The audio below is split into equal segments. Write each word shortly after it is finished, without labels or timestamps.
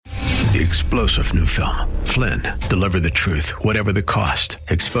The explosive new film, Flynn, deliver the truth, whatever the cost,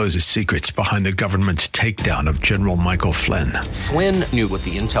 exposes secrets behind the government's takedown of General Michael Flynn. Flynn knew what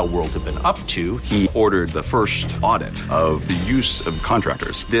the intel world had been up to. He ordered the first audit of the use of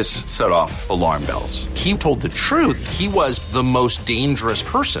contractors. This set off alarm bells. He told the truth. He was the most dangerous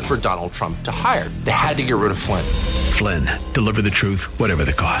person for Donald Trump to hire. They had to get rid of Flynn. Flynn, deliver the truth, whatever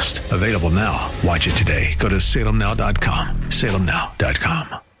the cost. Available now. Watch it today. Go to salemnow.com.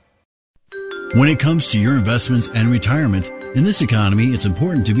 salemnow.com. When it comes to your investments and retirement, in this economy, it's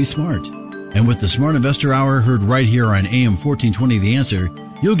important to be smart. And with the Smart Investor Hour heard right here on AM 1420 The Answer,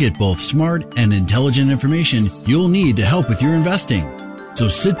 you'll get both smart and intelligent information you'll need to help with your investing. So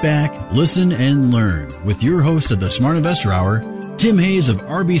sit back, listen, and learn with your host of the Smart Investor Hour, Tim Hayes of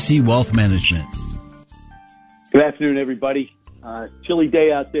RBC Wealth Management. Good afternoon, everybody. Chilly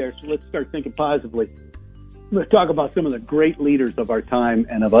day out there, so let's start thinking positively. Let's talk about some of the great leaders of our time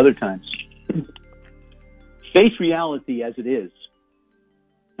and of other times. Face reality as it is,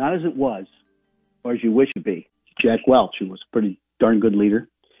 not as it was, or as you wish it be. Jack Welch, who was a pretty darn good leader.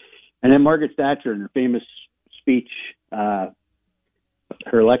 And then Margaret Thatcher in her famous speech, her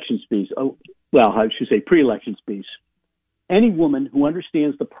election speech, I should say pre-election speech. Any woman who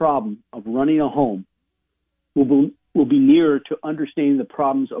understands the problem of running a home will be nearer to understanding the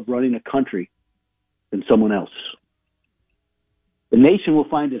problems of running a country than someone else. The nation will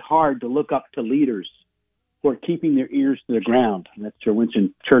find it hard to look up to leaders who are keeping their ears to the ground. And that's Sir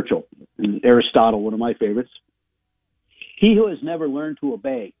Winston Churchill and Aristotle, one of my favorites. He who has never learned to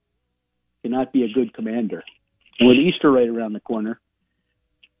obey cannot be a good commander. And with Easter right around the corner,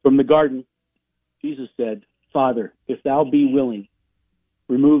 from the garden, Jesus said, Father, if thou be willing,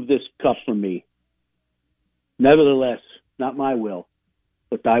 remove this cup from me. Nevertheless, not my will,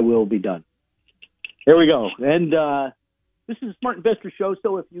 but thy will be done. There we go. And this is a Smart Investor Show,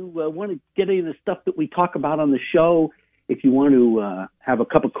 so if you want to get any of the stuff that we talk about on the show, if you want to have a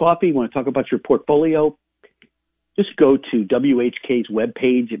cup of coffee, want to talk about your portfolio, just go to WHK's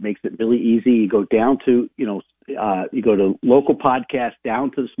webpage. It makes it really easy. You go down to, you go to local podcast,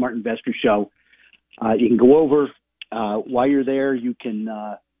 down to the Smart Investor Show. You can go over while you're there. You can,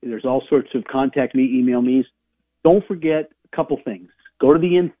 there's all sorts of contact me, email me. Don't forget a couple things. Go to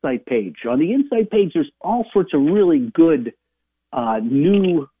the Insight page. On the Insight page, there's all sorts of really good,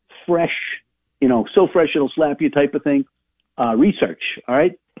 new, fresh, so fresh it'll slap you type of thing, research, all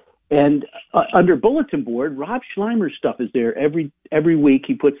right? And under Bulletin Board, Rob Schleimer's stuff is there. Every week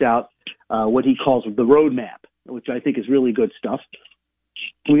he puts out what he calls the roadmap, which I think is really good stuff.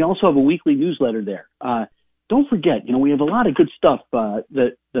 We also have a weekly newsletter there. Don't forget, we have a lot of good stuff.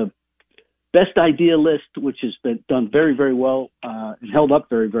 The Best Idea List, which has been done very, very well, and held up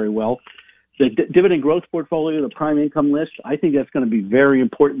very, very well. The Dividend Growth Portfolio, the Prime Income List, I think that's going to be very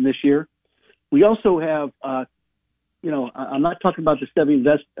important this year. We also have, I'm not talking about the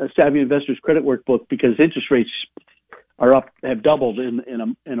Savvy Investors Credit Workbook because interest rates are up, have doubled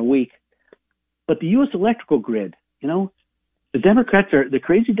in a week. But the U.S. electrical grid, the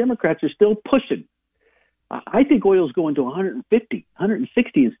crazy Democrats are still pushing. I think oil's going to 150,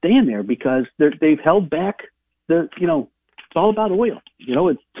 160 and staying there because they've held back it's all about oil,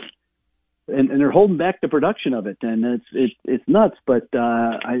 and they're holding back the production of it, and it's nuts. But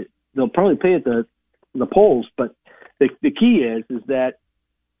they'll probably pay at the polls. But the key is that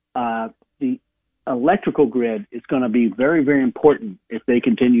the electrical grid is going to be very, very important if they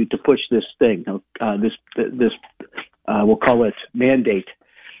continue to push this thing. This we'll call it mandate.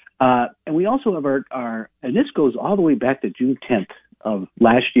 And we also have our, and this goes all the way back to June 10th of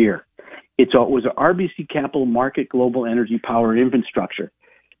last year. It was our RBC Capital Market Global Energy Power and Infrastructure.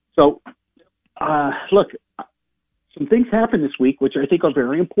 So, look, some things happened this week, which I think are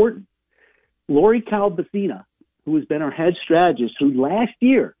very important. Lori Calvasina, who has been our head strategist, who last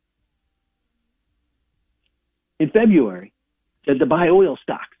year in February said to buy oil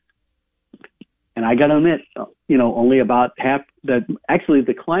stocks. And I got to admit, only about half that. Actually,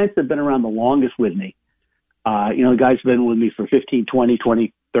 the clients that have been around the longest with me, the guys have been with me for 15, 20,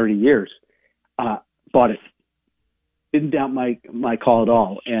 30 years, bought it. Didn't doubt my call at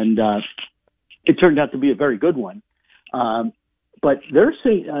all. And it turned out to be a very good one. But they're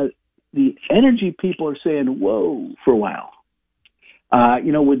saying, the energy people are saying, whoa, for a while.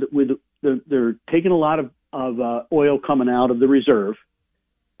 They're taking a lot of oil coming out of the reserve.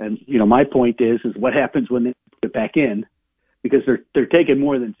 And, my point is what happens when they put it back in, because they're taking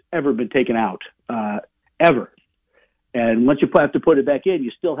more than's ever been taken out, ever. And once you have to put it back in, you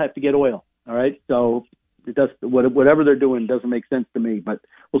still have to get oil. All right. So it does, whatever they're doing doesn't make sense to me, but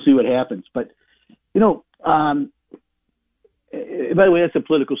we'll see what happens. But, by the way, that's a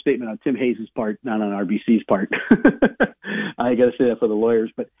political statement on Tim Hayes' part, not on RBC's part. I got to say that for the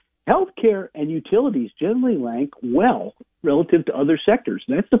lawyers. But healthcare and utilities generally rank well relative to other sectors.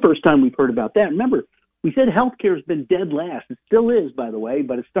 And that's the first time we've heard about that. Remember, we said healthcare has been dead last. It still is, by the way,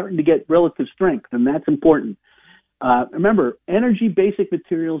 but it's starting to get relative strength, and that's important. Remember, energy, basic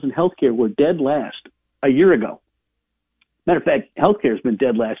materials, and healthcare were dead last a year ago. Matter of fact, healthcare has been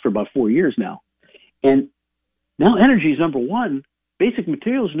dead last for about 4 years now. And now energy is number one, basic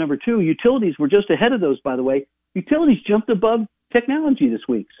materials is number two, utilities were just ahead of those, by the way. Utilities jumped above technology this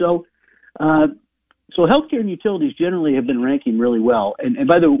week. So healthcare and utilities generally have been ranking really well. And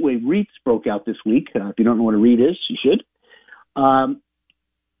by the way, REITs broke out this week. If you don't know what a REIT is, you should.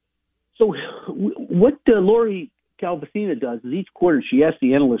 So what Lori Calvasina does is each quarter she asks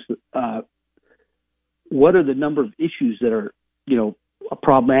the analysts what are the number of issues that are,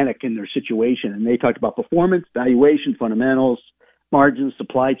 problematic in their situation. And they talked about performance, valuation, fundamentals, margins,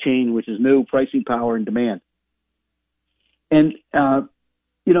 supply chain, which is new, pricing power, and demand. And,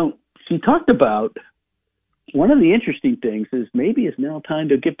 she talked about one of the interesting things is maybe it's now time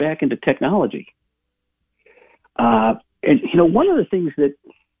to get back into technology. And one of the things that,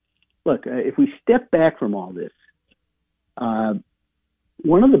 look, if we step back from all this,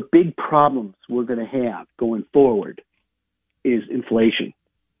 one of the big problems we're going to have going forward is inflation.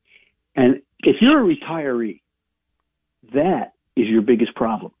 And if you're a retiree, that is your biggest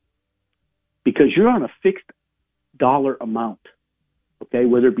problem because you're on a fixed dollar amount, okay,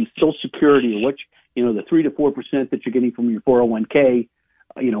 whether it be Social Security or the 3 to 4% that you're getting from your 401k,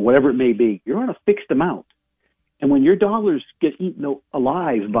 whatever it may be, you're on a fixed amount. And when your dollars get eaten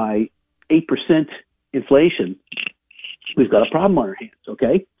alive by 8% inflation, we've got a problem on our hands,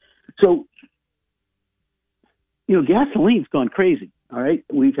 okay? So, gasoline's gone crazy, all right?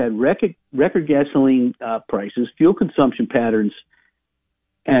 We've had record gasoline prices, fuel consumption patterns,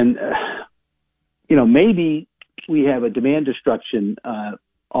 and, maybe we have a demand destruction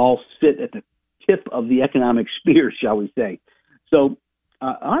all sit at the tip of the economic spear, shall we say. So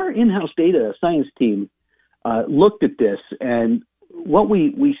our in-house data science team looked at this, and what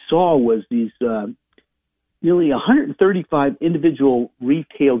we saw was these nearly 135 individual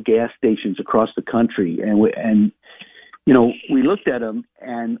retail gas stations across the country, and we looked at them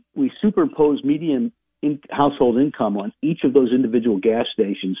and we superimposed median household income on each of those individual gas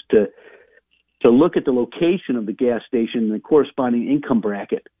stations to look at the location of the gas station and the corresponding income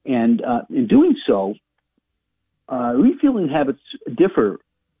bracket. And in doing so, refueling habits differ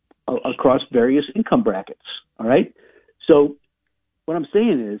across various income brackets. All right. So what I'm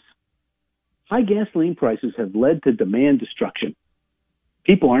saying is high gasoline prices have led to demand destruction.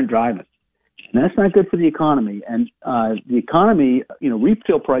 People aren't driving. And that's not good for the economy. And the economy,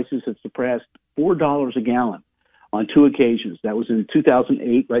 retail prices have surpassed $4 a gallon on 2 occasions. That was in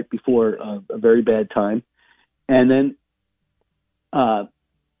 2008, right before a very bad time. And then,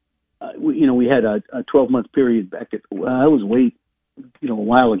 we had a 12-month period back at, that was a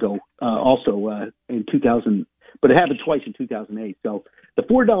while ago, also in 2000, but it happened twice in 2008. So the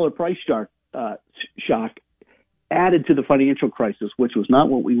 $4 price shock added to the financial crisis, which was not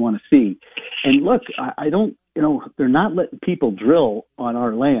what we want to see. And look, I don't, they're not letting people drill on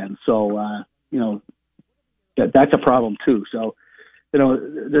our land. So, that's a problem too. So,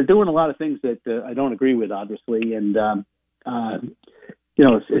 they're doing a lot of things that I don't agree with, obviously. And,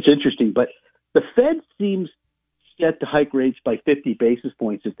 it's interesting, but the Fed seems set to hike rates by 50 basis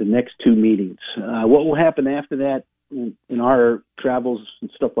points at the next 2 meetings. What will happen after that in our travels and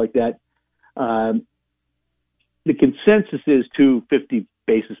stuff like that? The consensus is 2 50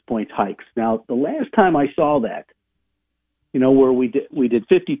 basis points hikes. Now, the last time I saw that, where we did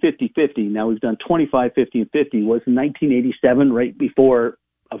 50, 50, 50. Now we've done 25, 50, and 50 was in 1987, right before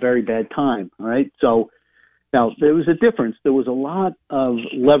a very bad time. All right. So now there was a difference. There was a lot of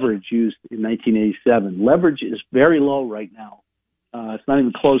leverage used in 1987. Leverage is very low right now. It's not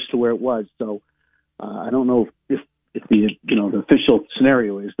even close to where it was. So I don't know if the the official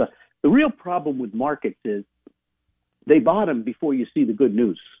scenario is the real problem with markets is they bottom before you see the good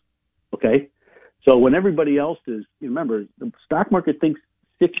news. Okay. So when everybody else is, remember, the stock market thinks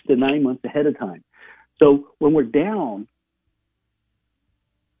 6 to 9 months ahead of time. So when we're down,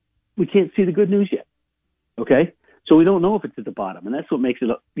 we can't see the good news yet. Okay? So we don't know if it's at the bottom, and that's what makes it,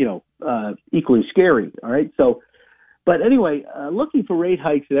 equally scary. All right? So, but anyway, looking for rate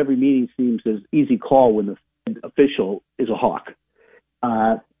hikes at every meeting seems an easy call when the Fed official is a hawk.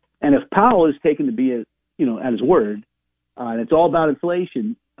 And if Powell is taken to be at his word, and it's all about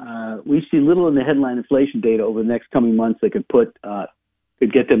inflation, we see little in the headline inflation data over the next coming months that could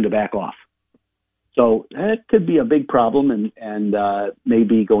get them to back off. So that could be a big problem and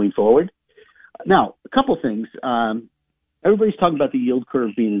maybe going forward. Now, a couple things. Everybody's talking about the yield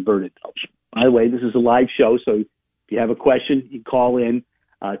curve being inverted. By the way, this is a live show, so if you have a question, you call in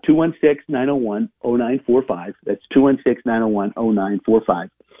 216-901-0945. That's 216-901-0945.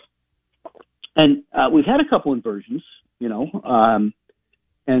 And we've had a couple inversions, and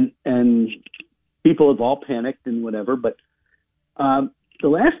people have all panicked and whatever. But the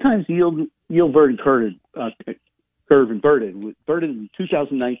last time the yield curve inverted in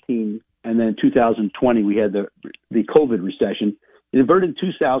 2019, and then 2020 we had the COVID recession. It inverted in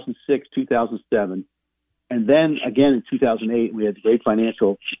 2006, 2007, and then again in 2008 we had the great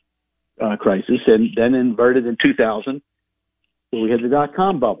financial crisis, and then inverted in 2000. where we had the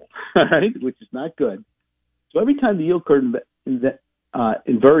dot-com bubble, right, which is not good. So every time the yield curve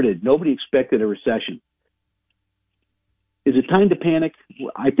inverted, nobody expected a recession. Is it time to panic?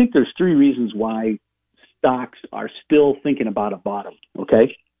 I think there's three reasons why stocks are still thinking about a bottom,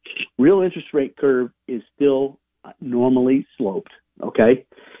 okay? Real interest rate curve is still normally sloped, okay?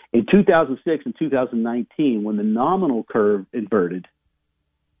 In 2006 and 2019, when the nominal curve inverted,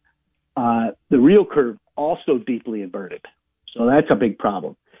 the real curve also deeply inverted. So that's a big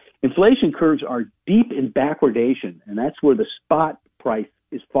problem. Inflation curves are deep in backwardation, and that's where the spot price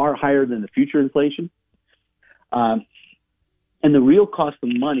is far higher than the future inflation. And the real cost of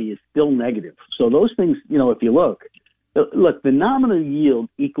money is still negative. So those things, if you look, the nominal yield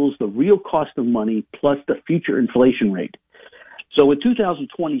equals the real cost of money plus the future inflation rate. So in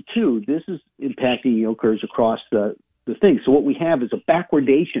 2022, this is impacting yield curves across the thing. So what we have is a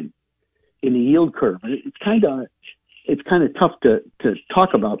backwardation in the yield curve. It's kind of tough to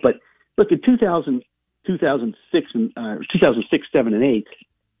talk about. But look, in 2006, 7, and 8,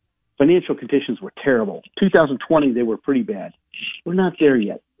 financial conditions were terrible. 2020, they were pretty bad. We're not there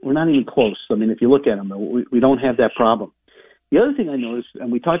yet. We're not even close. I mean, if you look at them, we don't have that problem. The other thing I noticed,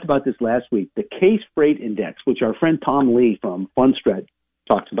 and we talked about this last week, the Case Freight Index, which our friend Tom Lee from Fundstrat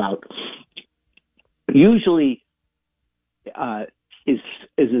talks about, usually is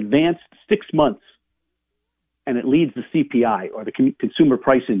advanced 6 months, and it leads the CPI, or the Consumer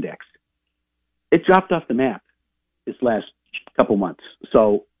Price Index. It dropped off the map this last couple months.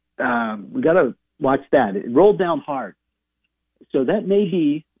 So we got to watch that. It rolled down hard. So that may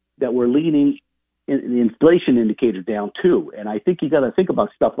be that we're leaning the inflation indicator down too. And I think you got to think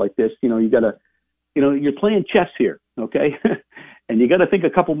about stuff like this. You got to, you're playing chess here, okay? And you got to think a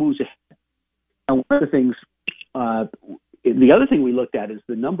couple moves ahead. And one of the things, the other thing we looked at is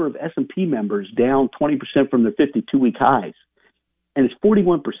the number of S&P members down 20% from their 52-week highs. And it's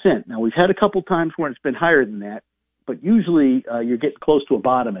 41%. Now, we've had a couple times where it's been higher than that, but usually you're getting close to a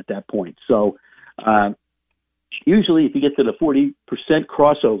bottom at that point. So usually if you get to the 40%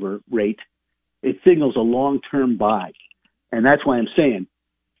 crossover rate, it signals a long-term buy. And that's why I'm saying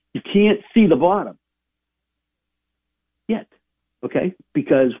you can't see the bottom yet, okay,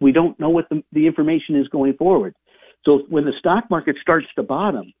 because we don't know what the information is going forward. So when the stock market starts to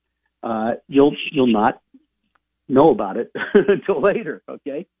bottom, you'll not know about it until later,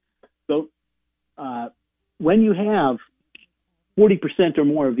 okay? So when you have 40% or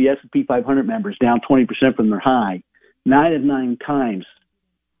more of the S&P 500 members down 20% from their high, 9 of 9 times,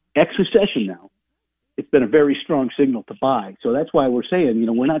 ex-recession now, it's been a very strong signal to buy. So that's why we're saying,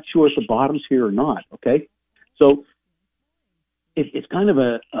 we're not sure if the bottom's here or not, okay? So it's kind of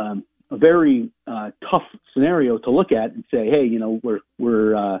a very tough scenario to look at and say, hey,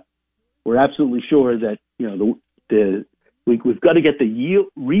 we're absolutely sure that we've got to get the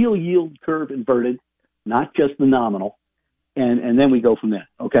real yield curve inverted, not just the nominal, and then we go from there.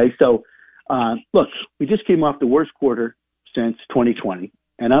 Okay, so look, we just came off the worst quarter since 2020,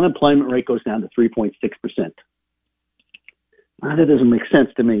 and unemployment rate goes down to 3.6%. That doesn't make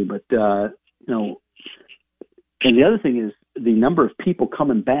sense to me, but and the other thing is the number of people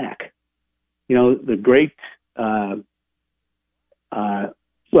coming back. The great, well,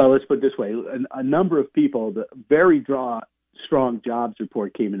 let's put it this way, a number of people, the very strong jobs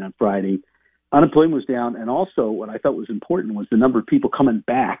report came in on Friday. Unemployment was down, and also what I thought was important was the number of people coming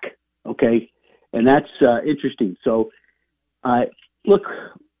back, okay? And that's interesting. So, look,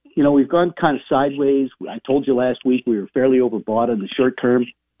 we've gone kind of sideways. I told you last week we were fairly overbought in the short term.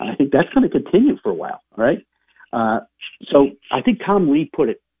 I think that's going to continue for a while, all right? So I think Tom Lee put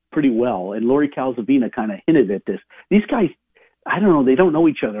it pretty well, and Lori Calzavina kind of hinted at this. These guys, I don't know, they don't know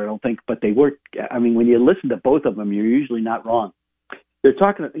each other, I don't think, but they work. I mean, when you listen to both of them, you're usually not wrong. They're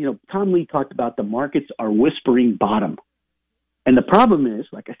talking, Tom Lee talked about the markets are whispering bottom. And the problem is,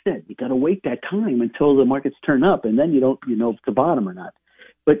 like I said, you got to wait that time until the markets turn up, and then you know if it's a bottom or not.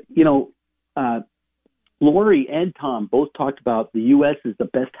 But, Lori and Tom both talked about the U.S. is the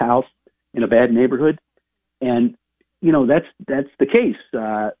best house in a bad neighborhood, and that's the case.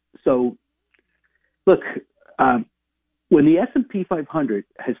 So, look, when the S&P 500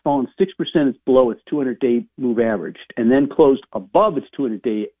 has fallen 6%, it's below its 200-day move average, and then closed above its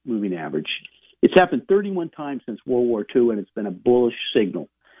 200-day moving average. It's happened 31 times since World War II, and it's been a bullish signal.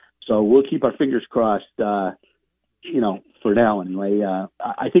 So we'll keep our fingers crossed, for now anyway.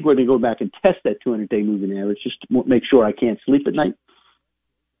 I think we're going to go back and test that 200-day moving average just to make sure I can't sleep at night.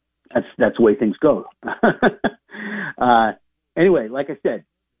 That's the way things go. Anyway, like I said,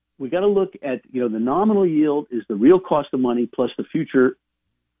 we got to look at, the nominal yield is the real cost of money plus the future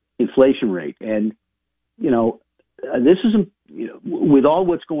inflation rate. And, this isn't, with all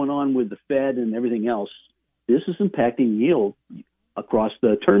what's going on with the Fed and everything else, this is impacting yield across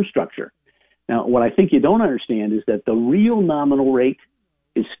the term structure. Now, what I think you don't understand is that the real nominal rate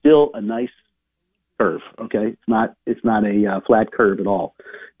is still a nice curve. Okay. It's not a flat curve at all.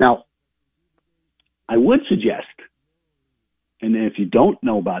 Now, I would suggest, and if you don't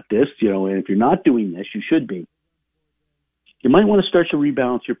know about this, and if you're not doing this, you should be. You might want to start to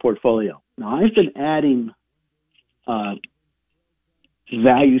rebalance your portfolio. Now, I've been adding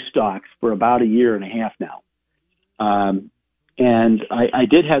value stocks for about a year and a half now, and I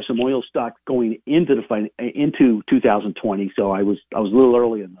did have some oil stocks going into 2020, so I was a little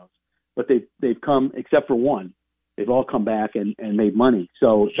early in those. But they've come, except for one, they've all come back and made money,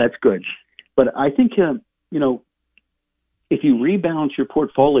 so that's good. But I think if you rebalance your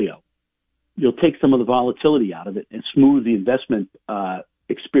portfolio, you'll take some of the volatility out of it and smooth the investment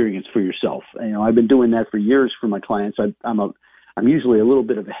experience for yourself. I've been doing that for years for my clients. I'm usually a little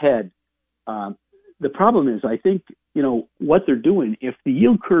bit of ahead. The problem is, I think, what they're doing, if the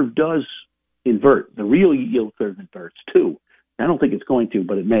yield curve does invert, the real yield curve inverts too. I don't think it's going to,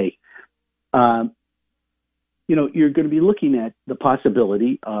 but it may. You're going to be looking at the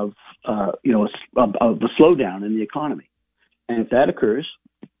possibility of a slowdown in the economy. And if that occurs,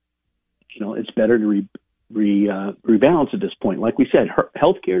 it's better to rebalance at this point. Like we said,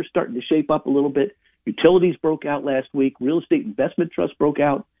 healthcare is starting to shape up a little bit. Utilities broke out last week. Real estate investment trusts broke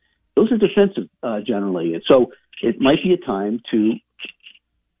out. Those are defensive generally. And so it might be a time to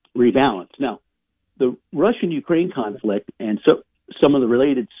rebalance. Now, the Russian-Ukraine conflict and some of the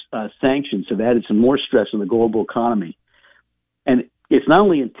related sanctions have added some more stress on the global economy. And it's not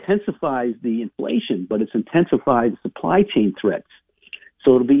only intensifies the inflation, but it's intensified supply chain threats.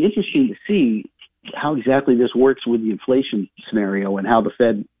 So it'll be interesting to see how exactly this works with the inflation scenario and how the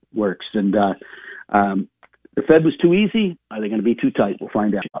Fed works. And the Fed was too easy. Are they going to be too tight? We'll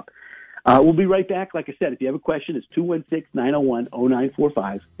find out. We'll be right back. Like I said, if you have a question, it's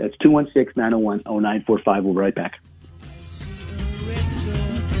 216-901-0945. That's 216-901-0945. We'll be right back.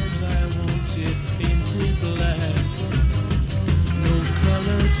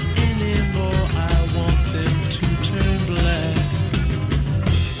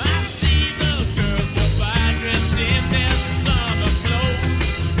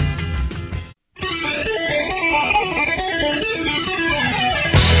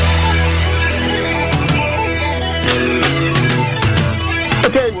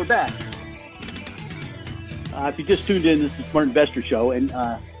 Okay, we're back. If you just tuned in, this is the Smart Investor Show, and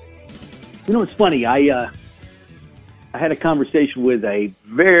it's funny. I had a conversation with a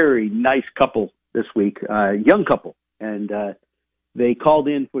very nice couple this week, young couple, and they called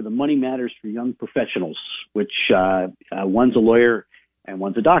in for the Money Matters for Young Professionals, which one's a lawyer and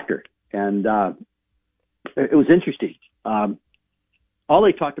one's a doctor, and it was interesting. All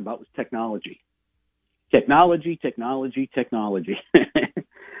they talked about was technology. Technology.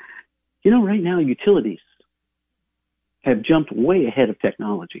 Right now, utilities have jumped way ahead of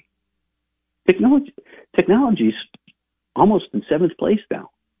technology. Technology's almost in seventh place now.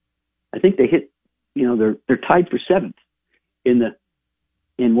 I think they hit, they're tied for seventh in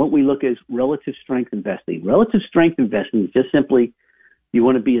what we look as relative strength investing. Relative strength investing is just simply you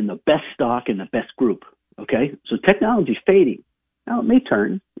want to be in the best stock in the best group. Okay, so technology's fading. Now it may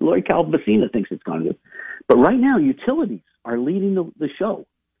turn. Lori Calvasina thinks it's going to, but right now utilities are leading the show.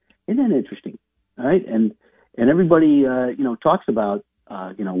 Isn't that interesting? All right, and everybody talks about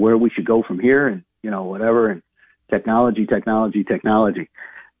where we should go from here and whatever, and technology.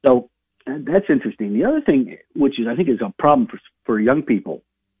 So that's interesting. The other thing, which is I think is a problem for young people,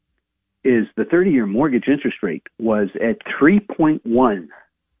 is the 30-year mortgage interest rate was at 3.1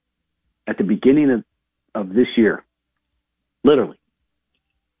 at the beginning of this year. Literally.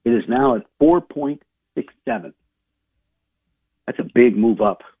 It is now at 4.67. That's a big move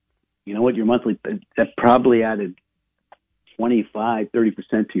up. You know what? Your monthly, that probably added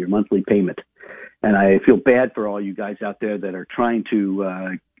 25-30% to your monthly payment. And I feel bad for all you guys out there that are trying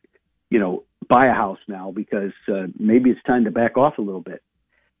to, buy a house now, because maybe it's time to back off a little bit.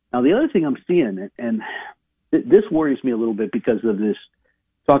 Now, the other thing I'm seeing, and this worries me a little bit because of this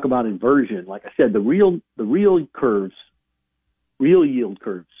talk about inversion. Like I said, the real yield curves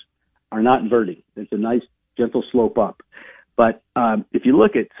are not inverting. It's a nice gentle slope up. But if you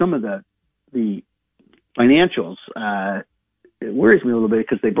look at some of the financials, it worries me a little bit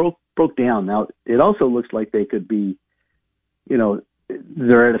because they broke down. Now, it also looks like they could be,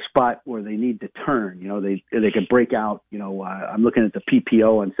 they're at a spot where they need to turn. They could break out. I'm looking at the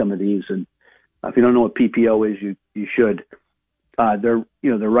PPO on some of these, and if you don't know what PPO is, you should. They're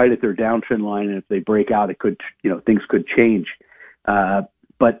right at their downtrend line, and if they break out, it could, things could change.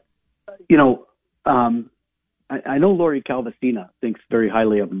 But I know Lori Calvasina thinks very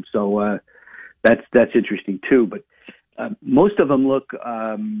highly of him, so that's interesting too. But most of them look,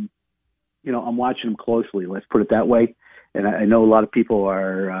 I'm watching them closely. Let's put it that way. And I know a lot of people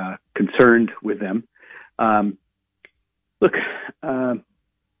are concerned with them. Look, I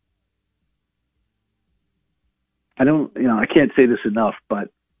can't say this enough, but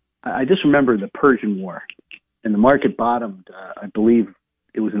I just remember the Persian War, and the market bottomed. I believe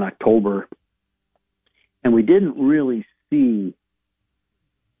it was in October, and we didn't really see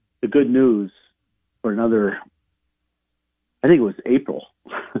the good news for another, I think it was April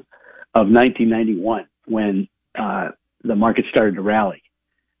of 1991 when the market started to rally.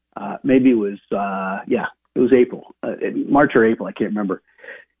 Maybe it was, it was April, March or April, I can't remember.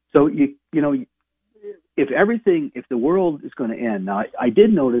 So, if the world is going to end, now I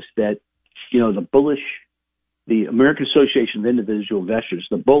did notice that, the American Association of Individual Investors,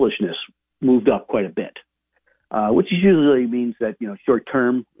 the bullishness moved up quite a bit, which usually means that, short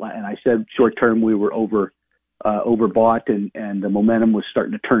term, and I said short term, we were overbought and the momentum was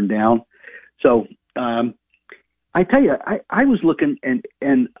starting to turn down. So, I tell you, I was looking and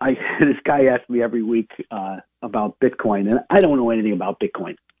this guy asks me every week, about Bitcoin, and I don't know anything about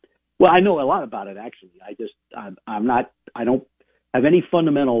Bitcoin. Well, I know a lot about it, actually. I don't have any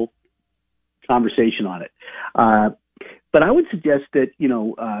fundamental conversation on it. But I would suggest that,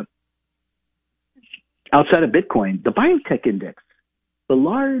 outside of Bitcoin, the biotech index, the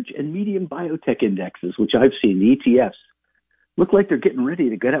large and medium biotech indexes, which I've seen, the ETFs, look like they're getting ready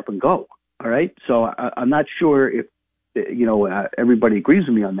to get up and go. All right. So I'm not sure if, everybody agrees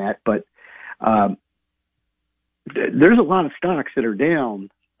with me on that, but there's a lot of stocks that are down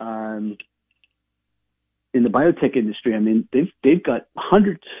in the biotech industry. I mean, they've got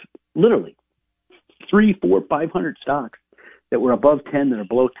hundreds, literally 300, 400, 500 stocks that were above 10 that are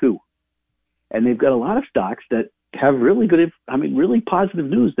below 2. And they've got a lot of stocks that have really good, really positive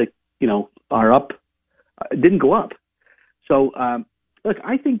news that, are up, didn't go up. So, look,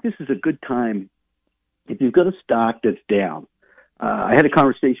 I think this is a good time if you've got a stock that's down. I had a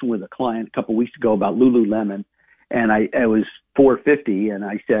conversation with a client a couple of weeks ago about Lululemon, and it was 450, and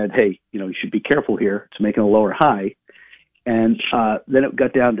I said, hey, you should be careful here. It's making a lower high. And then it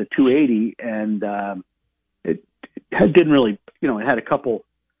got down to 280, and it didn't really, it had a couple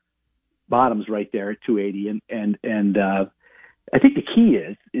bottoms right there at 280, and I think the key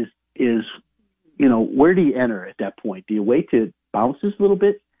is where do you enter at that point? Do you wait till it bounces a little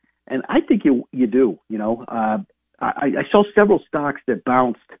bit? And I think you do. I saw several stocks that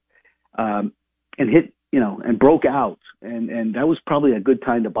bounced and hit, and broke out, and that was probably a good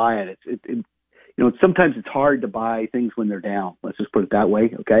time to buy it. Sometimes it's hard to buy things when they're down. Let's just put it that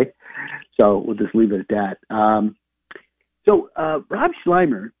way, okay? So we'll just leave it at that. So Rob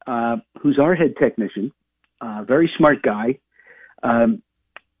Schleimer, who's our head technician, very smart guy,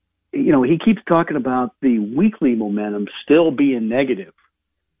 he keeps talking about the weekly momentum still being negative.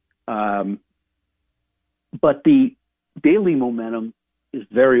 But the daily momentum is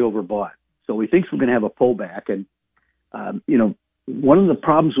very overbought. So he thinks we're going to have a pullback. And, one of the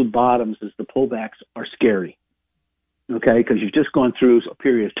problems with bottoms is the pullbacks are scary. Okay. Because you've just gone through a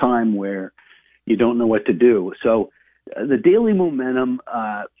period of time where you don't know what to do. So the daily momentum,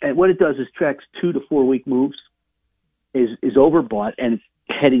 and what it does is tracks 2 to 4 week moves, is overbought and it's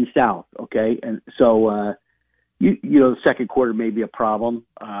heading south. Okay. And so, the second quarter may be a problem.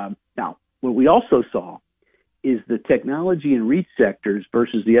 Now, what we also saw is the technology and REIT sectors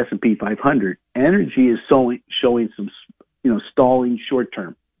versus the S&P 500. Energy is showing some, stalling short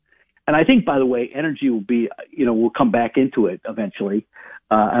term. And I think, by the way, energy will be, we'll come back into it eventually.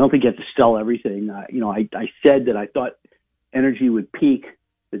 I don't think you have to sell everything. I said that I thought energy would peak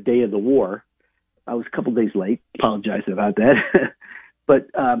the day of the war. I was a couple days late. Apologize about that.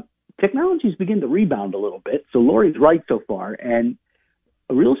 But technology's beginning to rebound a little bit. So Lori's right so far. And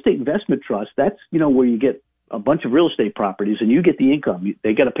a real estate investment trust, that's, where you get a bunch of real estate properties and you get the income.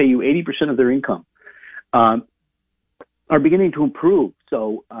 They got to pay you 80% of their income, are beginning to improve.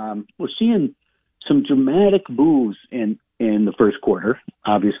 So we're seeing some dramatic moves in the first quarter,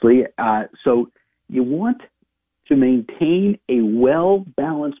 obviously. So you want to maintain a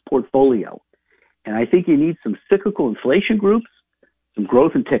well-balanced portfolio. And I think you need some cyclical inflation groups, some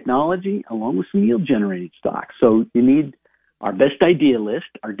growth in technology, along with some yield-generating stocks. So you need our best idea list,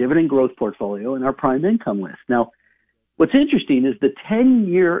 our dividend growth portfolio, and our prime income list. Now, what's interesting is the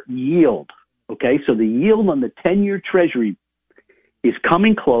 10-year yield, okay? So the yield on the 10-year Treasury is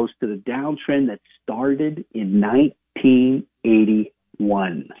coming close to the downtrend that started in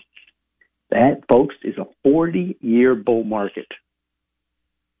 1981. That, folks, is a 40-year bull market.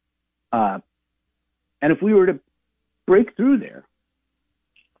 And if we were to break through there,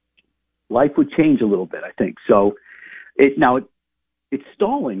 life would change a little bit, I think. So it's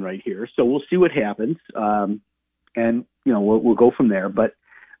stalling right here, so we'll see what happens, and we'll go from there. But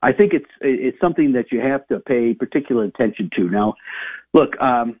I think it's something that you have to pay particular attention to. Now, look,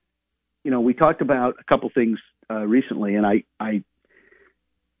 we talked about a couple things recently, and I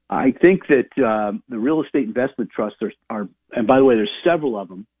think that the real estate investment trusts are, and by the way, there's several of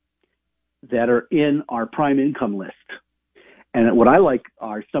them that are in our prime income list. And what I like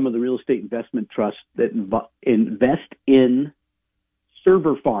are some of the real estate investment trusts that invest in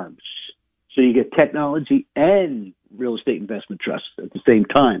server farms. So you get technology and real estate investment trusts at the same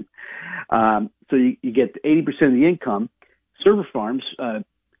time. So you get 80% of the income. Server farms,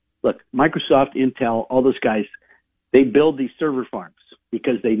 look, Microsoft, Intel, all those guys, they build these server farms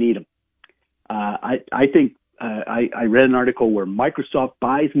because they need them. I think I read an article where Microsoft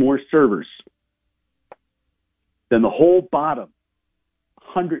buys more servers than the whole bottom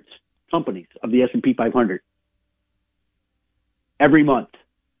 100 companies of the S&P 500 every month,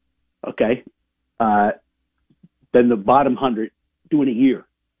 okay? Than the bottom 100 do in a year.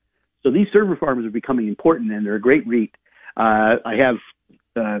 So these server farms are becoming important, and they're a great REIT. I have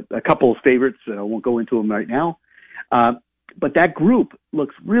a couple of favorites. I won't go into them right now. But that group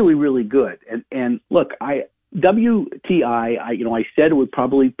looks really, really good. And look, WTI, I said it would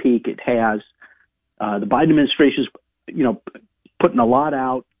probably peak. It has. The Biden administration's, putting a lot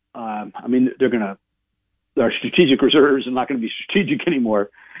out. Our strategic reserves are not going to be strategic anymore.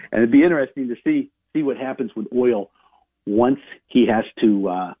 And it'd be interesting to see what happens with oil once he has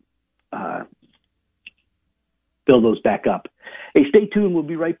to build those back up. Hey, stay tuned. We'll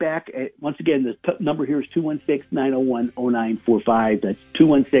be right back. Once again, the number here is 216-901-0945. That's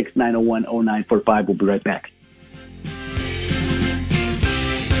 216-901-0945. We'll be right back.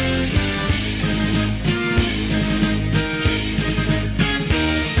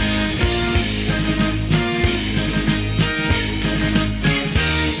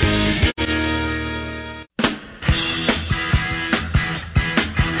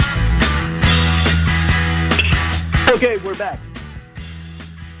 Okay, we're back.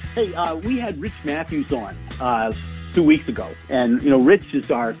 Hey, we had Rich Matthews on 2 weeks ago, and Rich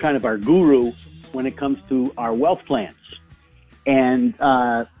is our guru when it comes to our wealth plans. And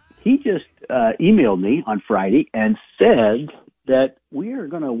he just emailed me on Friday and said that we are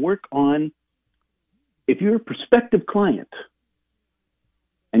going to work on, if you're a prospective client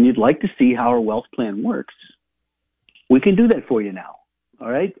and you'd like to see how our wealth plan works, we can do that for you now.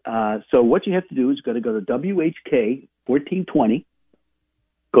 All right. So what you have to do is go to WHK 1420,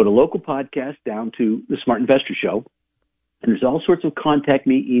 go to local podcast down to the Smart Investor Show. And there's all sorts of contact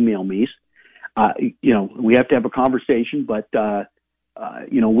me, email me's. We have to have a conversation, but,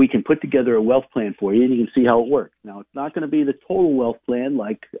 we can put together a wealth plan for you and you can see how it works. Now, it's not going to be the total wealth plan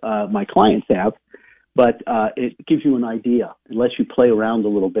like my clients have, but it gives you an idea. It lets you play around a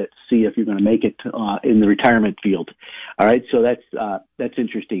little bit, see if you're going to make it in the retirement field. All right, so that's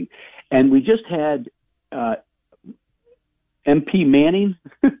interesting. And we just had MP Manning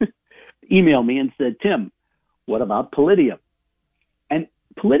email me and said, Tim, what about Palladium? And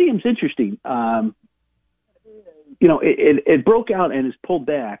Palladium's interesting. It broke out and is pulled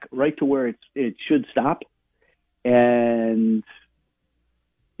back right to where it should stop. And,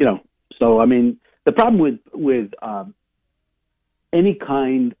 the problem with any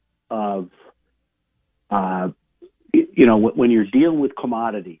kind of, when you're dealing with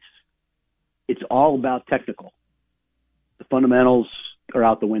commodities, it's all about technical. The fundamentals are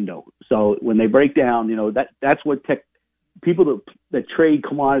out the window. So when they break down, that's what people that trade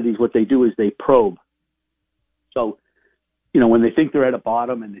commodities, what they do is they probe. So, when they think they're at a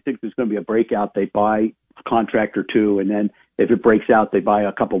bottom and they think there's going to be a breakout, they buy contract or two, and then if it breaks out, they buy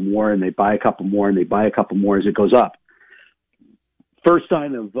a couple more, and they buy a couple more, and they buy a couple more as it goes up. First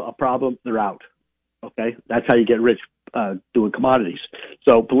sign of a problem, they're out. Okay, that's how you get rich doing commodities.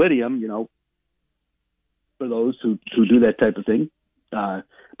 So palladium, for those who do that type of thing. By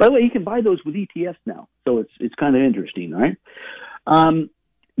the way, you can buy those with ETFs now, so it's kind of interesting, right?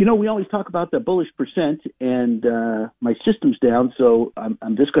 We always talk about the bullish percent, and my system's down, so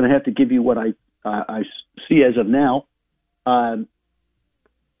I'm just going to have to give you what I see as of now. The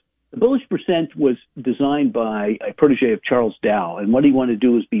bullish percent was designed by a protege of Charles Dow, and what he wanted to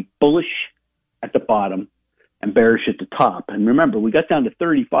do is be bullish at the bottom and bearish at the top. And remember, we got down to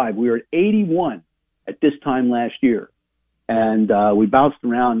 35. We were at 81 at this time last year, and we bounced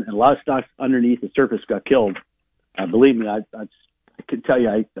around, and a lot of stocks underneath the surface got killed. Believe me, I can tell you,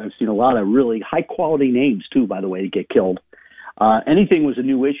 I've seen a lot of really high-quality names, too, by the way, get killed. Anything was a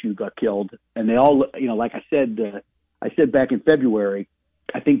new issue got killed, and they all, like I said back in February,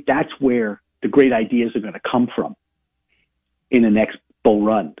 I think that's where the great ideas are going to come from in the next bull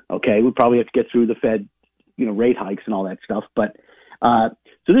run, okay? We probably have to get through the Fed, rate hikes and all that stuff. But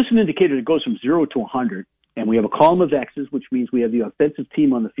so this is an indicator that goes from 0 to 100, and we have a column of X's, which means we have the offensive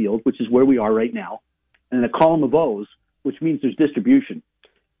team on the field, which is where we are right now, and a column of O's, which means there's distribution.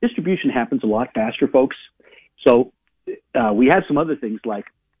 Distribution happens a lot faster, folks. So we have some other things like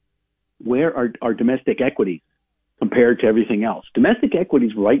where are our domestic equities compared to everything else. Domestic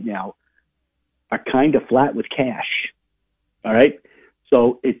equities right now are kind of flat with cash. All right?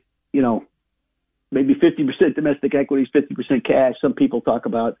 So it's, maybe 50% domestic equities, 50% cash. Some people talk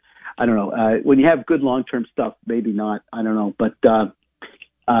about, I don't know, when you have good long-term stuff, maybe not. I don't know. But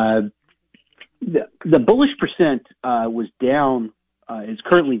the bullish percent was down. It's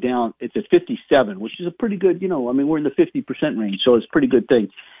currently down. It's at 57, which is a pretty good, we're in the 50% range, so it's a pretty good thing.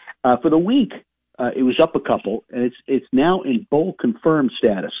 For the week, it was up a couple, and it's now in bull confirmed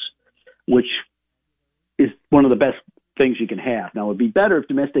status, which is one of the best things you can have. Now, it would be better if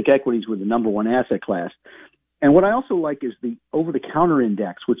domestic equities were the number one asset class. And what I also like is the over-the-counter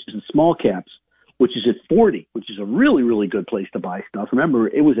index, which is in small caps, which is at 40, which is a really, really good place to buy stuff. Remember,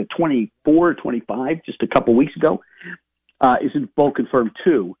 it was at 24, 25 just a couple weeks ago. Is in bull confirmed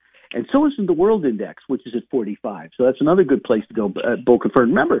too. And so is in the world index, which is at 45. So that's another good place to go, bull confirmed.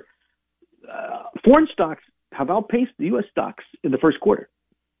 Remember, foreign stocks have outpaced the U.S. stocks in the first quarter.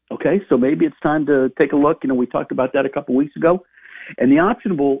 Okay, so maybe it's time to take a look. We talked about that a couple weeks ago. And the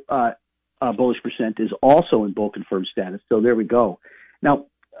optionable bullish percent is also in bull confirmed status. So there we go. Now,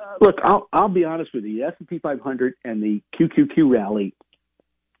 look, I'll be honest with you. The S&P 500 and the QQQ rally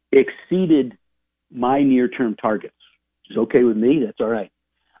exceeded my near-term targets. Which is okay with me. That's all right.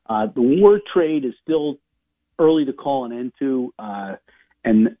 The war trade is still early to call an end to.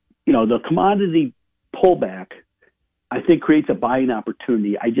 And, the commodity pullback, I think, creates a buying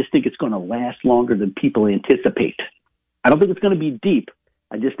opportunity. I just think it's going to last longer than people anticipate. I don't think it's going to be deep.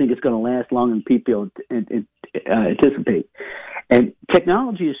 I just think it's going to last longer than people anticipate. And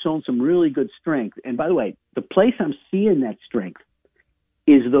technology has shown some really good strength. And by the way, the place I'm seeing that strength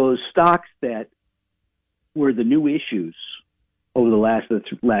is those stocks that were the new issues over the last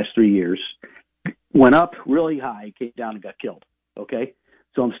 3 years, went up really high, came down and got killed. Okay?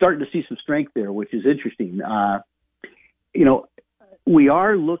 So I'm starting to see some strength there, which is interesting. We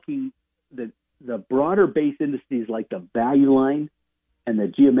are looking the broader base indices like the value line and the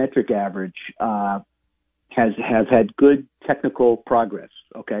geometric average have had good technical progress.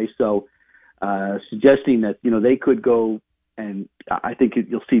 Okay, so suggesting that they could go, and I think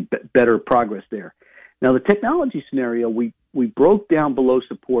you'll see better progress there. Now the technology scenario, we broke down below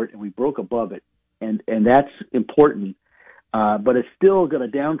support and we broke above it, and that's important. But it's still got a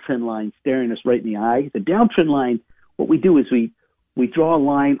downtrend line staring us right in the eye. The downtrend line, what we do is we draw a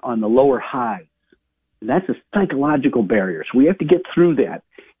line on the lower highs. And that's a psychological barrier. So we have to get through that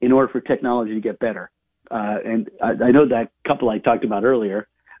in order for technology to get better. And I know that couple I talked about earlier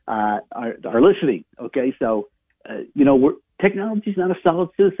are listening. Okay, so technology is not a solid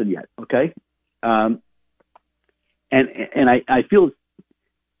citizen yet. Okay, and I feel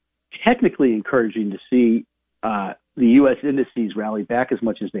technically encouraging to see the U.S. indices rally back as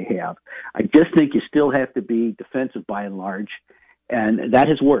much as they have. I just think you still have to be defensive by and large, and that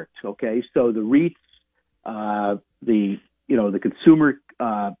has worked. Okay, so the REITs, the consumer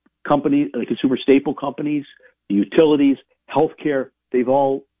companies, the consumer staple companies, the utilities, healthcare, they've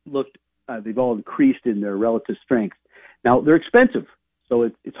all increased in their relative strength. Now they're expensive, so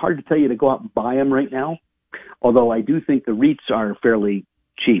it's hard to tell you to go out and buy them right now. Although I do think the REITs are fairly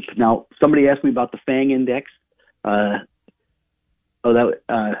cheap. Now somebody asked me about the FANG index. That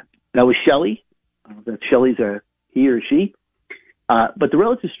was Shelley. that Shelley's a he or she. But the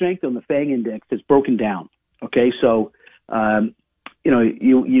relative strength on the FANG index has broken down. Okay, so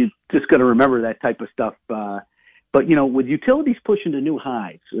you just got to remember that type of stuff. But with utilities pushing to new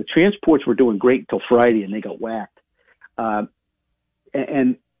highs, the transports were doing great until Friday, and they got whacked. So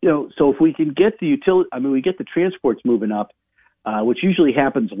if we can get we get the transports moving up, which usually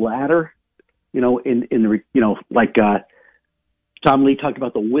happens latter. Like Tom Lee talked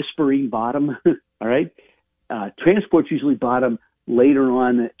about the whispering bottom. All right, transports usually bottom later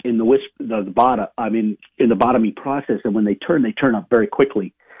on in the bottom. In the bottoming process, and when they turn up very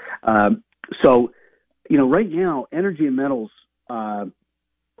quickly. Right now, energy and metals have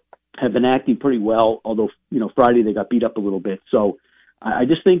been acting pretty well. Although Friday they got beat up a little bit. So I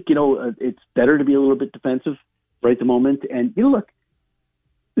just think it's better to be a little bit defensive right at the moment. And look,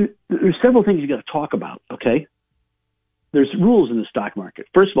 there's several things you got to talk about. Okay, there's rules in the stock market.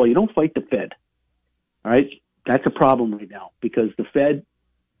 First of all, you don't fight the Fed. All right. That's a problem right now because the Fed,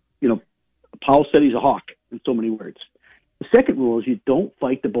 Powell said he's a hawk in so many words. The second rule is you don't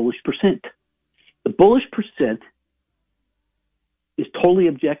fight the bullish percent. The bullish percent is totally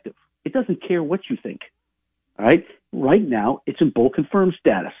objective. It doesn't care what you think. All right? Right now, it's in bull confirmed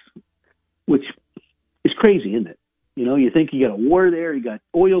status, which is crazy, isn't it? You think you got a war there, you got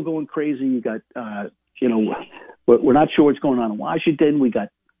oil going crazy, you got, we're not sure what's going on in Washington, we got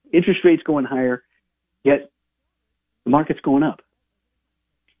interest rates going higher, yet the market's going up.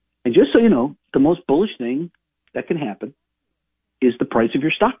 And just so you know, the most bullish thing that can happen is the price of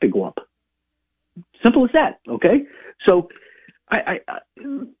your stock to go up. Simple as that, okay? So I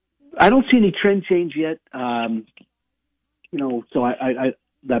don't see any trend change yet. So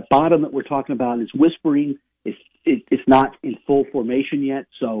that bottom that we're talking about is whispering. It's not in full formation yet.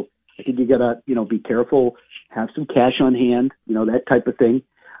 So I think you got to, be careful, have some cash on hand, that type of thing.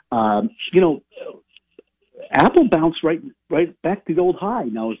 Apple bounced right back to the old high.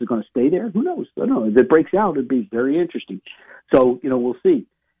 Now, is it going to stay there? Who knows? I don't know. If it breaks out, it'd be very interesting. So, we'll see.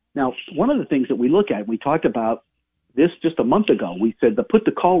 Now, one of the things that we look at, we talked about this just a month ago. We said the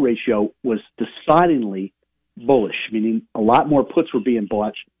put-to-call ratio was decidedly bullish, meaning a lot more puts were being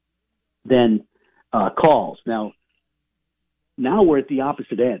bought than calls. Now we're at the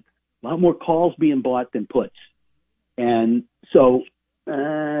opposite end. A lot more calls being bought than puts. And so,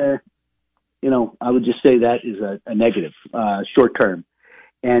 I would just say that is a negative, short term.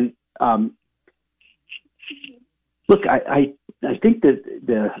 And look, I think that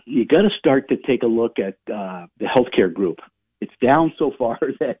you got to start to take a look at the healthcare group. It's down so far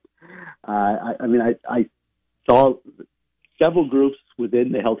that I saw several groups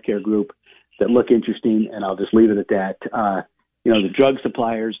within the healthcare group that look interesting, and I'll just leave it at that. The drug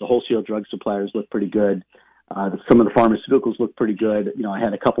suppliers, the wholesale drug suppliers look pretty good. Some of the pharmaceuticals look pretty good. I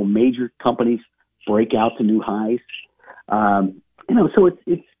had a couple major companies break out to new highs. So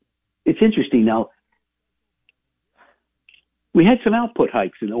it's interesting. Now, we had some output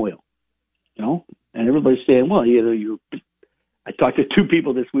hikes in oil, and everybody's saying, well, I talked to two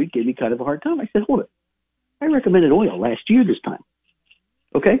people this week, gave me kind of a hard time. I said, hold it. I recommended oil last year this time.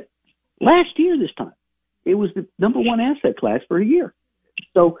 Okay? Last year this time. It was the number one asset class for a year.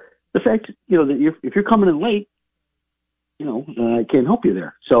 So the fact, that if you're coming in late, I can't help you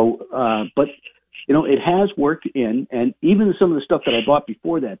there. So, but, it has worked in, and even some of the stuff that I bought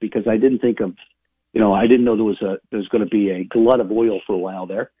before that, because I didn't think of, I didn't know there was going to be a glut of oil for a while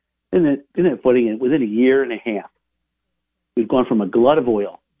there. And then putting it within a year and a half, we've gone from a glut of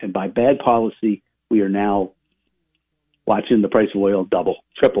oil, and by bad policy, we are now watching the price of oil double,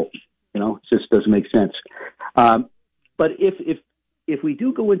 triple. It just doesn't make sense. But if we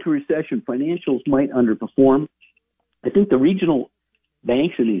do go into recession, financials might underperform. I think the regional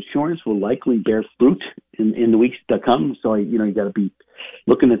banks and the insurance will likely bear fruit in the weeks to come. So, you got to be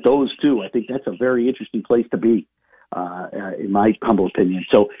looking at those too. I think that's a very interesting place to be, in my humble opinion.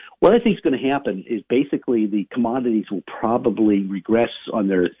 So what I think is going to happen is basically the commodities will probably regress on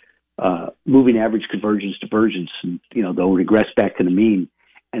their moving average convergence divergence, and they'll regress back to the mean,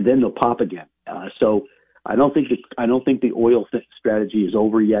 and then they'll pop again. So I don't think the oil strategy is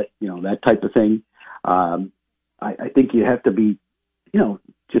over yet. That type of thing. I think you have to be,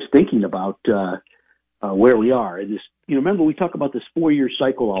 just thinking about where we are. And this, remember we talk about this 4-year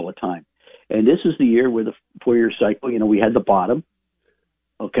cycle all the time, and this is the year where the 4-year cycle. We had the bottom,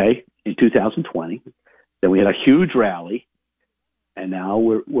 okay, in 2020. Then we had a huge rally, and now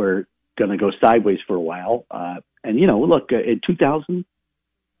we're going to go sideways for a while. And look, in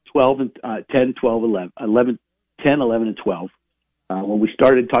 2012 and 10, 12, 11, 10, 11, and 12, when we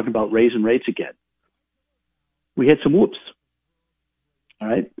started talking about raising rates again, we had some whoops. All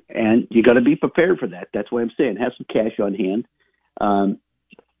right. And you got to be prepared for that. That's what I'm saying. Have some cash on hand. But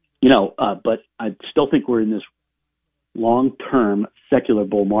I still think we're in this long-term secular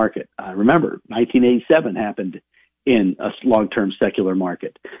bull market. Remember, 1987 happened in a long-term secular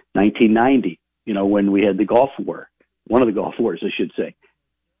market. 1990, when we had the Gulf War, one of the Gulf Wars, I should say,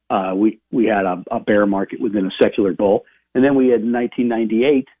 we had a bear market within a secular bull. And then we had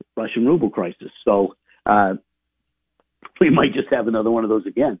 1998 Russian ruble crisis. So we might just have another one of those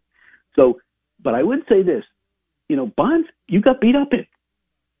again. So, but I would say this, bonds, you got beat up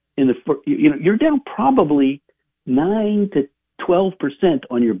you're down probably 9 to 12%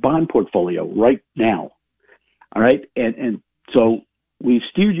 on your bond portfolio right now. All right. And so we've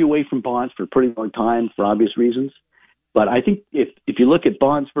steered you away from bonds for a pretty long time for obvious reasons. But I think if you look at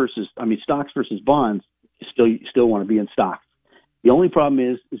stocks versus bonds, you still want to be in stocks. The only problem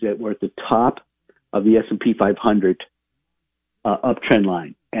is that we're at the top of the S&P 500 uptrend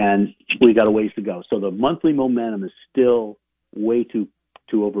line, and we got a ways to go. So the monthly momentum is still way too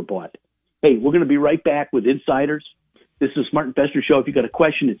overbought. Hey, we're going to be right back with Insiders. This is a Smart Investor Show. If you got a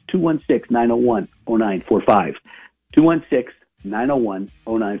question, it's 216-901-0945.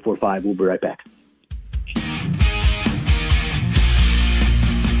 216-901-0945. We'll be right back.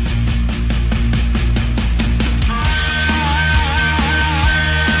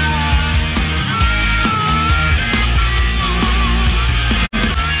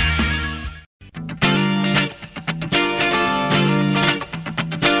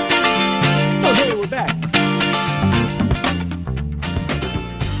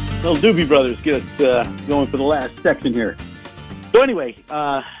 Well, Doobie Brothers get us going for the last section here. So anyway,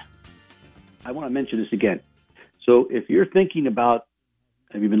 I want to mention this again. So if you're thinking about,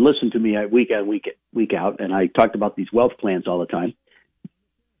 have you been listening to me week out, and I talked about these wealth plans all the time.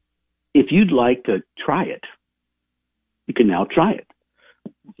 If you'd like to try it, you can now try it.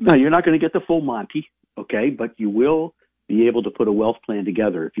 Now, you're not going to get the full Monty, okay, but you will be able to put a wealth plan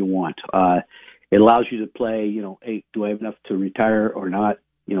together if you want. It allows you to play, hey, do I have enough to retire or not?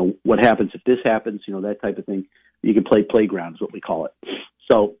 What happens if this happens, that type of thing. You can play playground is what we call it.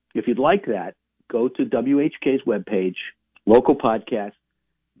 So if you'd like that, go to WHK's webpage, local podcast,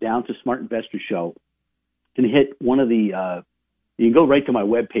 down to Smart Investor Show, and hit one of the, you can go right to my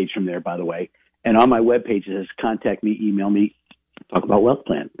webpage from there, by the way. And on my webpage, it says contact me, email me, talk about wealth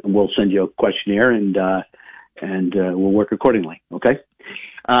plan. And we'll send you a questionnaire and we'll work accordingly. Okay.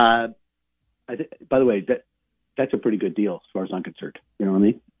 By the way, that's a pretty good deal as far as I'm concerned. You know what I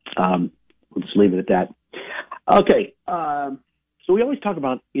mean? We'll just leave it at that. Okay. So we always talk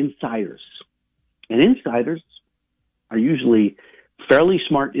about insiders. And insiders are usually fairly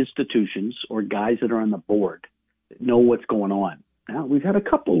smart institutions or guys that are on the board that know what's going on. Now, we've had a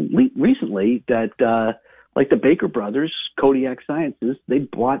couple recently that, like the Baker Brothers, Kodiak Sciences, they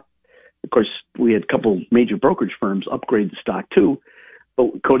bought, of course, we had a couple major brokerage firms upgrade the stock too.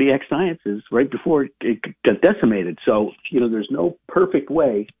 But Kodiak Sciences, right before it got decimated. So, there's no perfect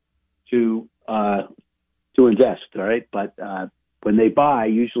way to invest, all right? But when they buy,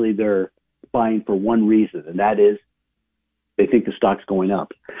 usually they're buying for one reason, and that is they think the stock's going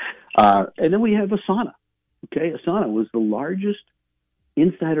up. And then we have Asana. Okay, Asana was the largest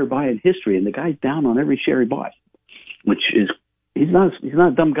insider buy in history, and the guy's down on every share he bought, which is he's not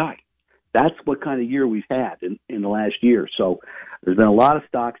a dumb guy. That's what kind of year we've had in the last year. So there's been a lot of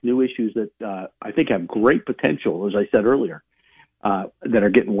stocks, new issues that I think have great potential, as I said earlier, that are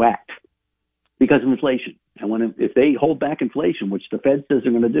getting whacked because of inflation. And if they hold back inflation, which the Fed says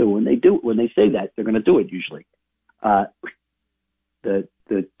they're going to do, when they say that, they're going to do it usually. The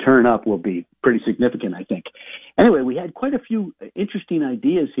turn up will be pretty significant, I think. Anyway, we had quite a few interesting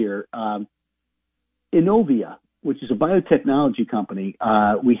ideas here. Innovia, which is a biotechnology company,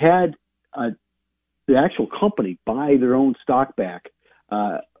 we had the actual company buy their own stock back,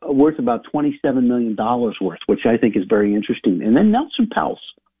 worth about $27 million worth, which I think is very interesting. And then Nelson Peltz,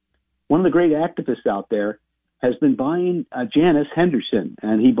 one of the great activists out there, has been buying Janus Henderson,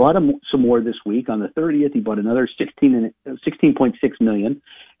 and he bought some more this week. On the 30th, he bought another $16.6 million,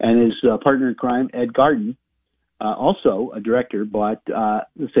 and his partner in crime, Ed Garden, also a director, bought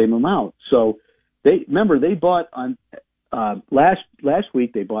the same amount. So they bought on last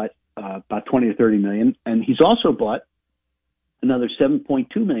week. They bought about 20 or 30 million, and he's also bought another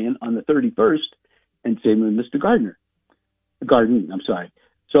 7.2 million on the 31st, and same with Mr. Garden. I'm sorry.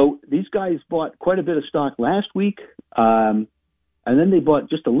 So these guys bought quite a bit of stock last week, and then they bought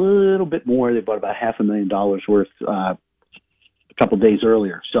just a little bit more. They bought about $500,000 worth a couple of days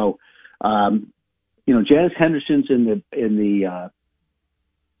earlier. So, Janus Henderson's in the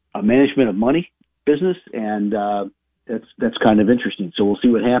management of money business, and that's kind of interesting. So we'll see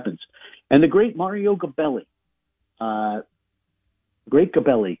what happens. And the great Mario Gabelli,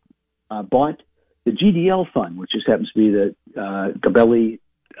 bought the GDL fund, which just happens to be the Gabelli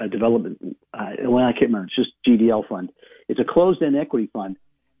Development. Well, I can't remember. It's just GDL fund. It's a closed-end equity fund,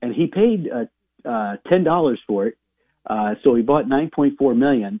 and he paid $10 for it. So he bought $9.4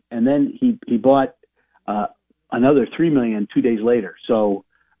 million, and then he bought another $3 million 2 days later. So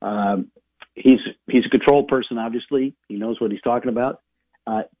he's a control person. Obviously, he knows what he's talking about.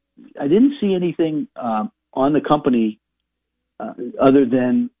 I didn't see anything on the company other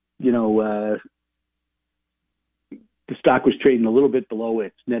than the stock was trading a little bit below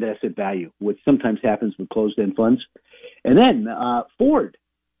its net asset value, which sometimes happens with closed-end funds. And then Ford.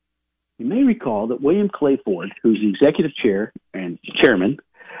 You may recall that William Clay Ford, who's the executive chairman,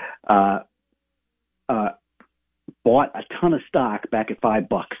 bought a ton of stock back at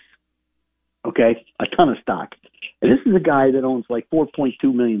 $5. Okay, a ton of stock. And this is a guy that owns like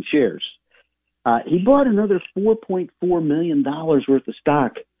 4.2 million shares. He bought another $4.4 million worth of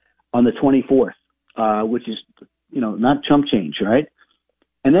stock on the 24th, which is, not chump change, right?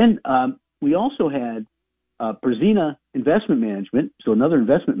 And then we also had Prasina Investment Management, so another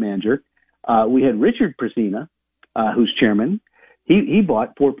investment manager. We had Richard Prasina, who's chairman. He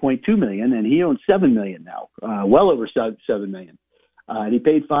bought 4.2 million, and he owns 7 million now, well over 7 million. And he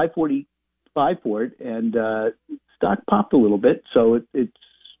paid $5.45 for it, and stock popped a little bit. So it's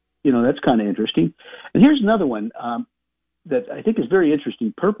that's kind of interesting. And here's another one that I think is very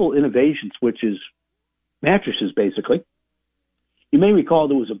interesting: Purple Innovations, which is mattresses, basically. You may recall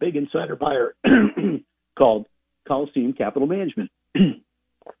there was a big insider buyer called Coliseum Capital Management.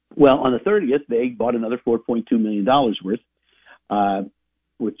 Well, on the 30th, they bought another $4.2 million worth,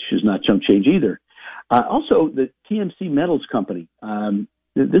 which is not chump change either. Also, the TMC Metals Company.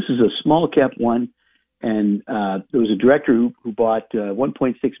 This is a small cap one, and there was a director who bought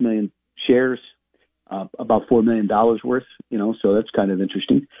 1.6 million shares, about $4 million worth, so that's kind of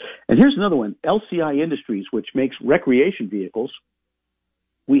interesting. And here's another one, LCI Industries, which makes recreation vehicles.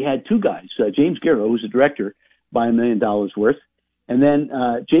 We had two guys, James Garrow, who's a director, buy $1 million worth. And then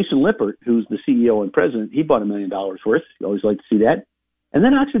Jason Lippert, who's the CEO and president, he bought $1 million worth. You always like to see that. And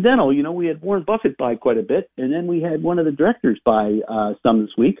then accidental, we had Warren Buffett buy quite a bit. And then we had one of the directors buy some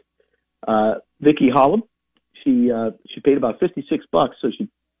this week, Vicky Holland. She paid about $56, so she's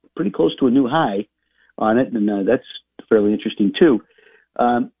pretty close to a new high on it. And that's fairly interesting, too.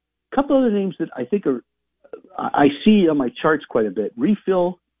 A couple other names that I think I see on my charts quite a bit.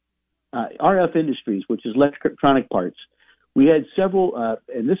 Refill, RF Industries, which is electronic parts. We had several,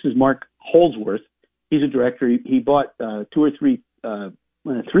 and this is Mark Holdsworth. He's a director. He bought three, I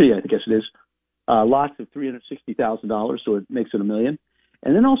guess it is, lots of $360,000, so it makes it $1 million.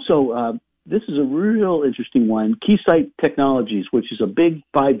 And then also, this is a real interesting one, Keysight Technologies, which is a big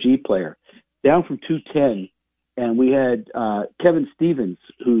 5G player, down from 210. And we had Kevin Stevens,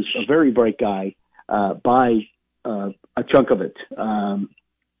 who's a very bright guy, buy a chunk of it.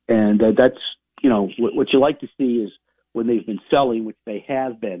 And that's, what you like to see is when they've been selling, which they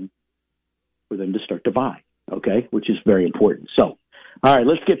have been, for them to start to buy, okay, which is very important. So, all right,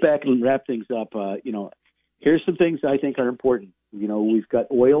 let's get back and wrap things up. Here's some things I think are important. We've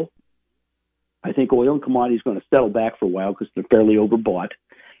got oil. I think oil and commodities are going to settle back for a while because they're fairly overbought.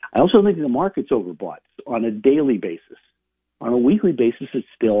 I also think the market's overbought on a daily basis. On a weekly basis, it's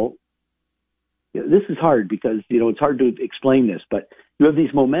still, this is hard because, it's hard to explain this, but you have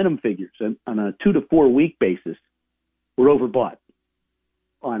these momentum figures, and on a 2 to 4 week basis, we're overbought.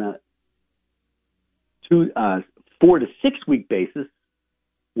 On a 4 to 6 week basis,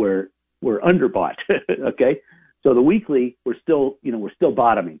 we're underbought. Okay, so the weekly we're still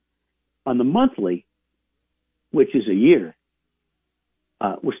bottoming. On the monthly, which is a year,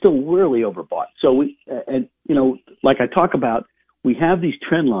 we're still really overbought. So like I talk about, we have these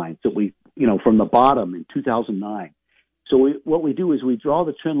trend lines that we from the bottom in 2009. So what we do is we draw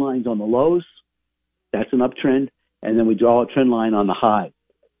the trend lines on the lows. That's an uptrend. And then we draw a trend line on the high.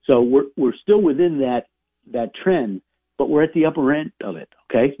 So we're still within that trend, but we're at the upper end of it,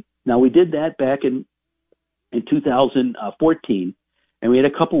 okay? Now, we did that back in 2014, and we had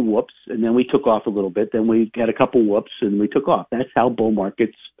a couple whoops, and then we took off a little bit. Then we had a couple whoops, and we took off. That's how bull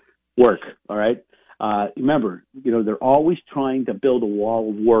markets work, all right? Remember, they're always trying to build a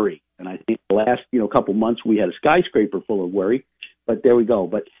wall of worry. And I think the last, couple months we had a skyscraper full of worry, but there we go.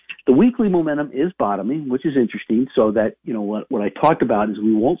 But the weekly momentum is bottoming, which is interesting. So that, what I talked about is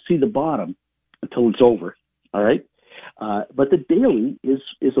we won't see the bottom until it's over. All right. But the daily is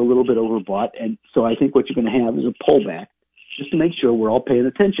a little bit overbought. And so I think what you're going to have is a pullback just to make sure we're all paying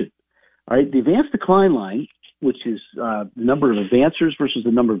attention. All right. The advanced decline line which is the number of advancers versus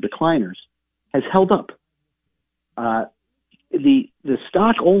the number of decliners, has held up. The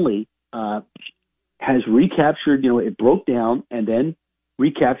stock only has recaptured, it broke down and then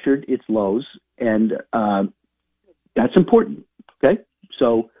recaptured its lows, and that's important. Okay,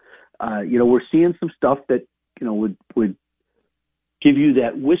 so we're seeing some stuff that would give you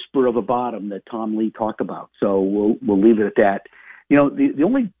that whisper of a bottom that Tom Lee talked about. So we'll leave it at that. The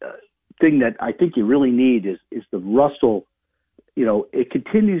only thing that I think you really need is the Russell. It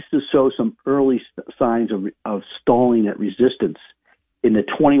continues to show some early signs of stalling at resistance in the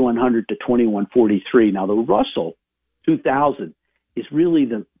 2100 to 2143. Now, the Russell 2000 is really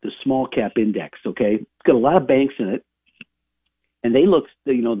the small cap index, okay? It's got a lot of banks in it, and they look,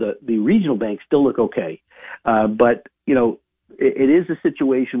 the regional banks still look okay. But, it is a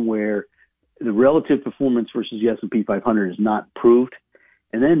situation where the relative performance versus the S&P 500 is not improved.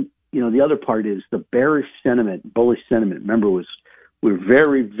 And then, the other part is the bearish sentiment, bullish sentiment. Remember, we're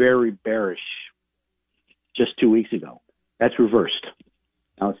very, very bearish just 2 weeks ago. That's reversed.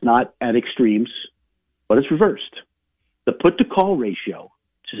 Now, it's not at extremes, but it's reversed. The put-to-call ratio,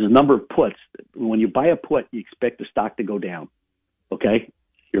 which is the number of puts, when you buy a put, you expect the stock to go down, okay?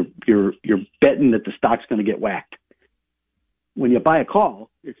 You're betting that the stock's going to get whacked. When you buy a call,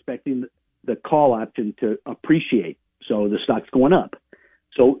 you're expecting the call option to appreciate, so the stock's going up.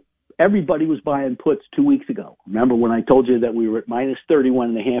 So everybody was buying puts 2 weeks ago. Remember when I told you that we were at minus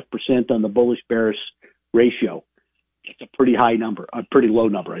 31.5% on the bullish-bearish ratio? It's a pretty high number, a pretty low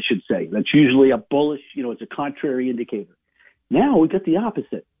number, I should say. That's usually a bullish, it's a contrary indicator. Now we got the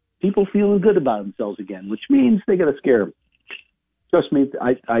opposite. People feeling good about themselves again, which means they got to scare them. Trust me,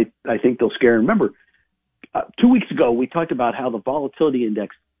 I think they'll scare them. Remember, 2 weeks ago, we talked about how the volatility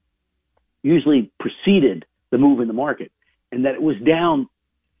index usually preceded the move in the market and that it was down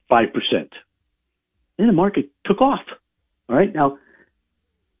 5%. Then the market took off. All right. Now,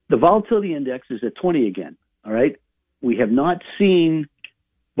 the volatility index is at 20 again. All right. We have not seen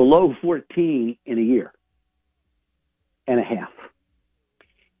below 14 in a year and a half.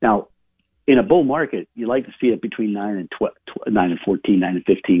 Now, in a bull market, you like to see it between 9 and 14, 9 and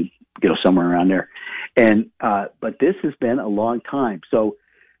 15, somewhere around there. And but this has been a long time. So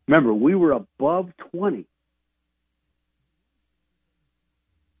remember, we were above 20.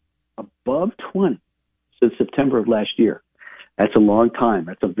 Above 20 since September of last year. That's a long time.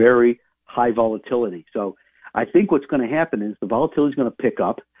 That's a very high volatility. So I think what's going to happen is the volatility is going to pick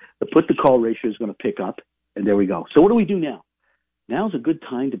up. The put-to-call ratio is going to pick up. And there we go. So what do we do now? Now's a good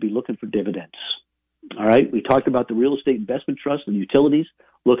time to be looking for dividends. All right. We talked about the real estate investment trust and utilities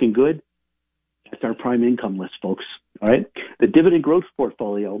looking good. That's our prime income list, folks. All right. The dividend growth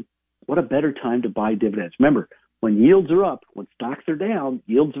portfolio, what a better time to buy dividends. Remember, when yields are up, when stocks are down,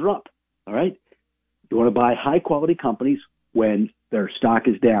 yields are up. All right. You want to buy high quality companies when their stock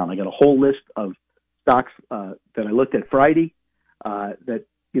is down. I got a whole list of stocks that I looked at Friday that,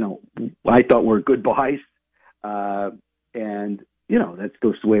 I thought were good buys. And, that's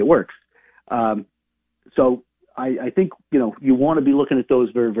the way it works. So I think, you want to be looking at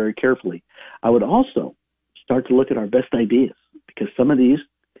those very, very carefully. I would also start to look at our best ideas because some of these,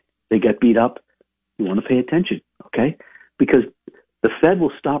 they get beat up. You want to pay attention, okay? Because the Fed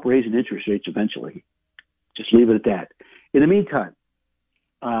will stop raising interest rates eventually. Just leave it at that. In the meantime,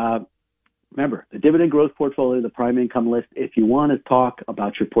 remember, the dividend growth portfolio, the prime income list, if you want to talk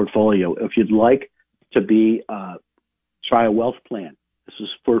about your portfolio, if you'd like to try a wealth plan, this is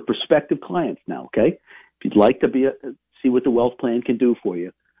for prospective clients now, okay? If you'd like to see what the wealth plan can do for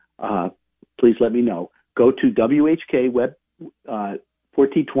you, please let me know. Go to WHK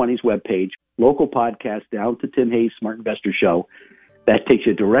 1420's webpage, local podcast, down to Tim Hayes Smart Investor Show. That takes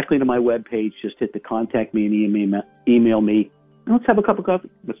you directly to my webpage. Just hit the contact me and email me. Let's have a cup of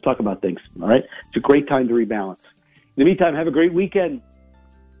coffee. Let's talk about things, all right? It's a great time to rebalance. In the meantime, have a great weekend.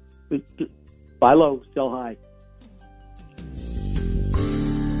 Buy low, sell high.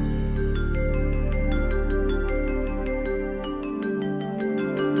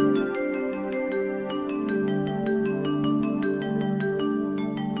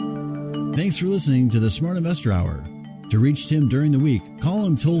 Thanks for listening to the Smart Investor Hour. To reach Tim during the week, call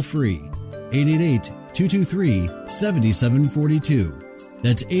him toll-free, 888-223-7742.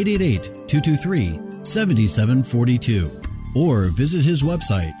 That's 888-223-7742. Or visit his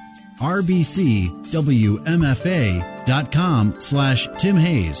website, rbcwmfa.com/Tim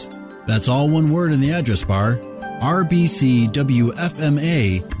Hayes. That's all one word in the address bar,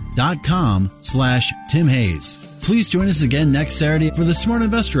 rbcwfma.com/Tim Hayes. Please join us again next Saturday for the Smart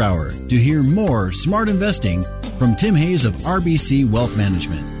Investor Hour to hear more smart investing from Tim Hayes of RBC Wealth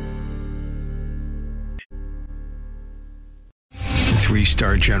Management.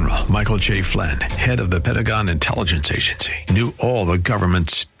 3-star general Michael J. Flynn, head of the Pentagon Intelligence Agency, knew all the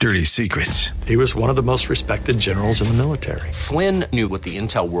government's dirty secrets. He was one of the most respected generals in the military. Flynn knew what the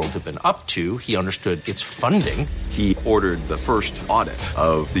intel world had been up to. He understood its funding. He ordered the first audit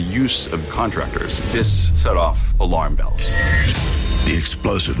of the use of contractors. This set off alarm bells. The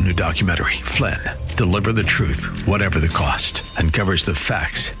explosive new documentary, Flynn, Deliver the Truth, Whatever the Cost, uncovers the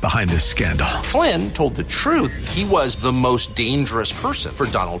facts behind this scandal. Flynn told the truth. He was the most dangerous person for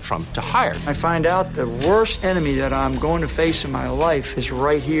Donald Trump to hire. I find out the worst enemy that I'm going to face in my life is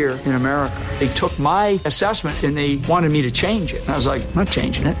right here in America. They took my assessment and they wanted me to change it. And I was like, I'm not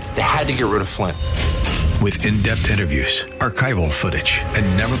changing it. They had to get rid of Flynn. With in-depth interviews, archival footage, and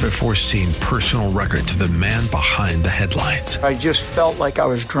never-before-seen personal records of the man behind the headlines. I just felt like I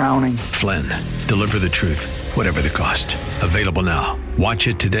was drowning. Flynn, Deliver the Truth, Whatever the Cost. Available now. Watch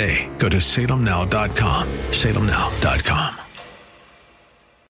it today. Go to salemnow.com. salemnow.com.